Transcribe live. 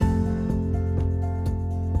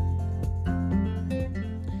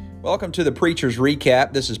Welcome to the Preacher's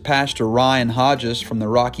Recap. This is Pastor Ryan Hodges from the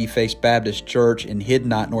Rocky Face Baptist Church in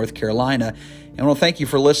Hidnot, North Carolina. And I want to thank you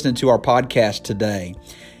for listening to our podcast today.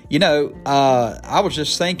 You know, I was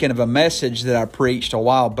just thinking of a message that I preached a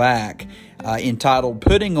while back entitled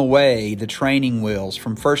Putting Away the Training Wheels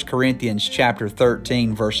from 1 Corinthians chapter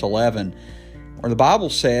 13, verse 11, where the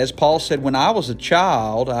Bible says, Paul said, "When I was a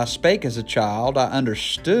child, I spake as a child, I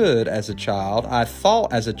understood as a child, I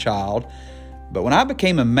thought as a child, but when I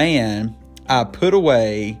became a man, I put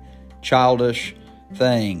away childish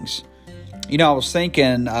things." You know, I was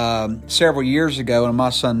thinking several years ago when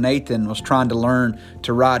my son Nathan was trying to learn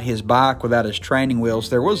to ride his bike without his training wheels,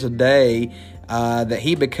 there was a day that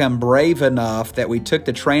he became brave enough that we took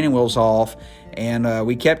the training wheels off and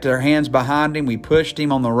we kept our hands behind him. We pushed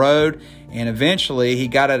him on the road, and eventually he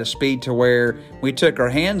got at a speed to where we took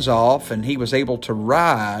our hands off and he was able to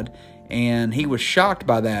ride. And he was shocked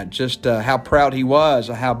by that, just how proud he was,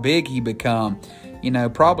 how big he become. You know,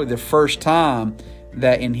 probably the first time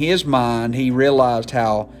that in his mind he realized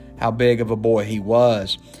how big of a boy he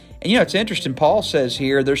was. And you know, it's interesting, Paul says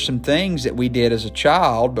here, there's some things that we did as a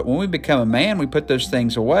child, but when we become a man, we put those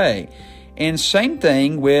things away. And same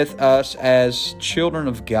thing with us as children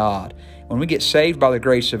of God. When we get saved by the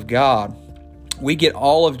grace of God, we get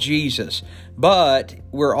all of Jesus, but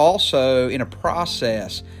we're also in a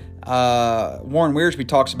process. Warren Wiersbe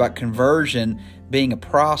talks about conversion being a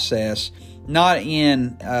process, not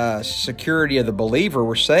in security of the believer,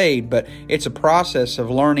 we're saved, but it's a process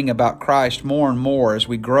of learning about Christ more and more as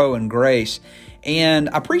we grow in grace. And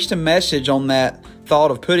I preached a message on that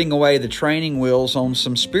thought of putting away the training wheels on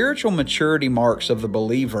some spiritual maturity marks of the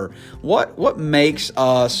believer. What makes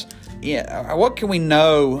us, what can we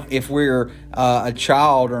know if we're a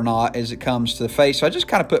child or not as it comes to the faith? So I just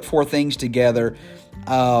kind of put four things together.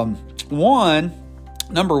 Number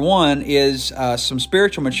one is some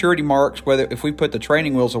spiritual maturity marks, whether if we put the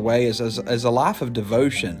training wheels away, is a life of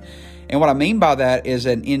devotion. And what I mean by that is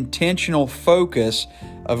an intentional focus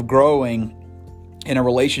of growing in a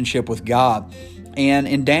relationship with God. And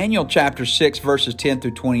in Daniel chapter 6, verses 10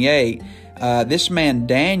 through 28, this man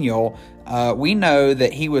Daniel, we know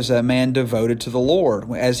that he was a man devoted to the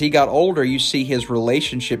Lord. As he got older, you see his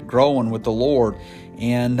relationship growing with the Lord.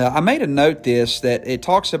 And I made a note that it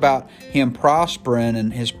talks about him prospering in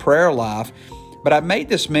his prayer life. But I made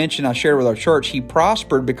this mention, I shared with our church, he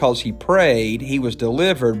prospered because he prayed. He was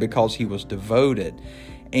delivered because he was devoted.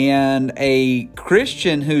 And a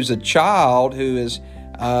Christian who's a child who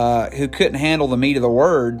couldn't handle the meat of the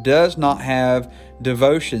word does not have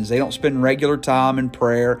devotions. They don't spend regular time in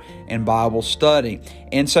prayer and Bible study.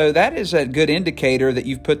 And so that is a good indicator that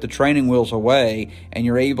you've put the training wheels away and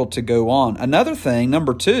you're able to go on. Another thing,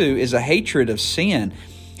 number two, is a hatred of sin.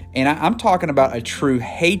 And I'm talking about a true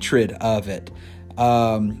hatred of it.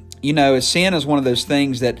 You know, sin is one of those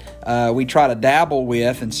things that we try to dabble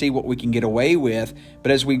with and see what we can get away with.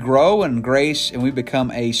 But as we grow in grace and we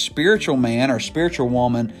become a spiritual man or spiritual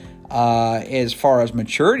woman, as far as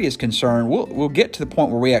maturity is concerned, we'll get to the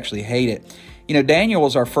point where we actually hate it. You know, Daniel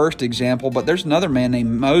was our first example, but there's another man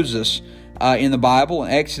named Moses in the Bible.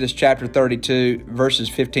 In Exodus chapter 32, verses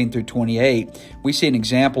 15 through 28, we see an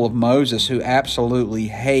example of Moses who absolutely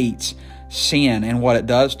hates sin and what it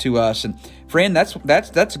does to us. And friend, that's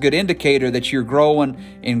a good indicator that you're growing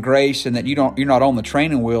in grace and that you're not on the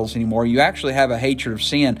training wheels anymore. You actually have a hatred of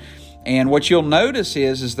sin. And what you'll notice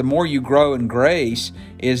is the more you grow in grace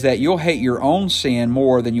is that you'll hate your own sin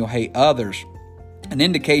more than you'll hate others. An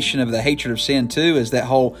indication of the hatred of sin, too, is that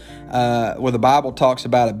whole, where the Bible talks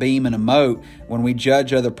about a beam and a mote, when we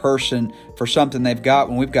judge other person for something they've got,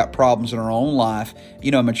 when we've got problems in our own life. You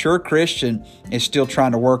know, a mature Christian is still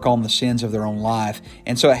trying to work on the sins of their own life.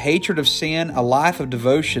 And so a hatred of sin, a life of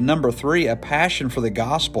devotion. Number three, a passion for the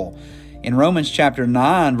gospel. In Romans chapter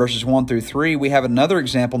 9, verses 1 through 3, we have another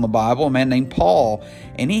example in the Bible, a man named Paul,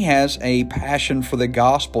 and he has a passion for the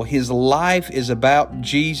gospel. His life is about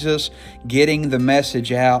Jesus getting the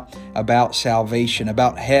message out about salvation,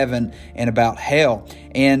 about heaven, and about hell.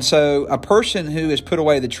 And so a person who has put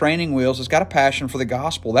away the training wheels has got a passion for the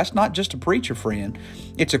gospel. That's not just a preacher friend.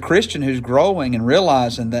 It's a Christian who's growing and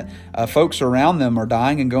realizing that folks around them are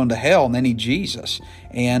dying and going to hell, and they need Jesus.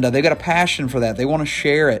 And they've got a passion for that. They want to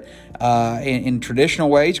share it in traditional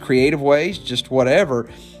ways, creative ways, just whatever.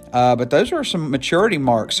 But those are some maturity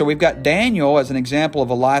marks. So we've got Daniel as an example of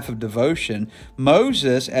a life of devotion,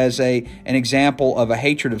 Moses as an example of a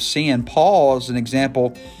hatred of sin, Paul as an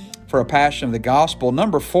example for a passion of the gospel.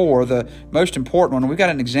 Number four, the most important one, we've got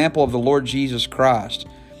an example of the Lord Jesus Christ.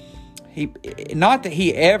 not that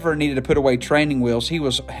he ever needed to put away training wheels.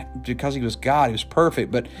 Because he was God, he was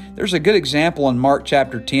perfect. But there's a good example in Mark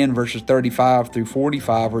chapter 10, verses 35 through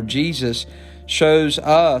 45, where Jesus shows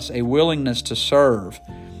us a willingness to serve.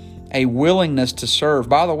 A willingness to serve.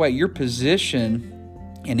 By the way, your position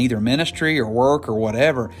in either ministry or work or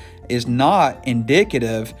whatever is not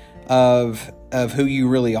indicative of who you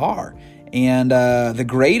really are. And the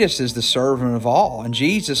greatest is the servant of all. And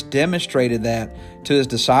Jesus demonstrated that to his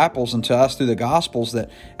disciples and to us through the Gospels, that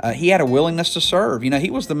he had a willingness to serve. He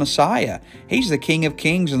was the Messiah. He's the King of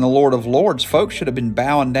Kings and the Lord of Lords. Folks should have been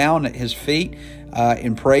bowing down at his feet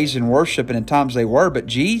in praise and worship, and at times they were. But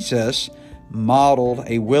Jesus modeled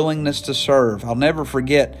a willingness to serve. I'll never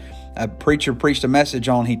forget, a preacher preached a message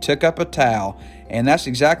on he took up a towel, and that's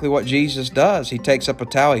exactly what Jesus does. He takes up a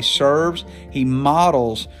towel, he serves, he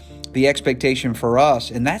models the expectation for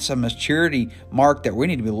us, and that's a maturity mark that we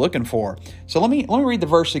need to be looking for. So let me read the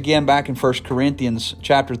verse again back in 1 Corinthians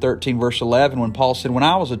chapter 13, verse 11, when Paul said, "When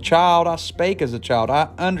I was a child, I spake as a child, I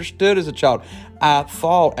understood as a child, I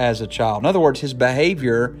thought as a child." In other words, his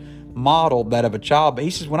behavior modeled that of a child. But he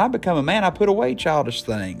says, when I become a man, I put away childish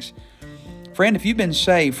things. Friend, if you've been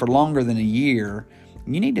saved for longer than a year,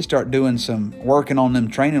 you need to start doing some working on them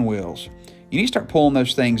training wheels. You need to start pulling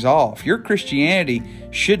those things off. Your Christianity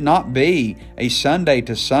should not be a Sunday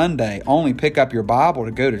to Sunday, only pick up your Bible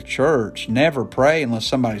to go to church, never pray unless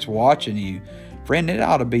somebody's watching you. Friend, it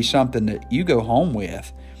ought to be something that you go home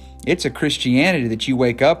with. It's a Christianity that you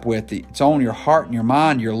wake up with. It's on your heart and your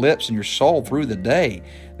mind, your lips and your soul through the day.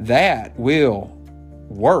 That will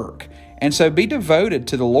work. And so be devoted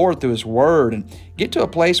to the Lord through His Word, and get to a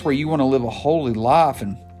place where you want to live a holy life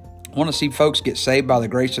and want to see folks get saved by the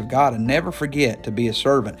grace of God, and never forget to be a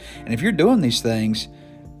servant. And if you're doing these things,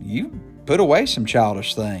 you put away some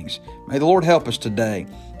childish things. May the Lord help us today.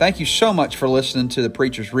 Thank you so much for listening to the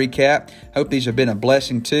Preacher's Recap. Hope these have been a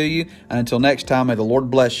blessing to you. And until next time, may the Lord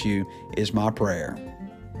bless you is my prayer.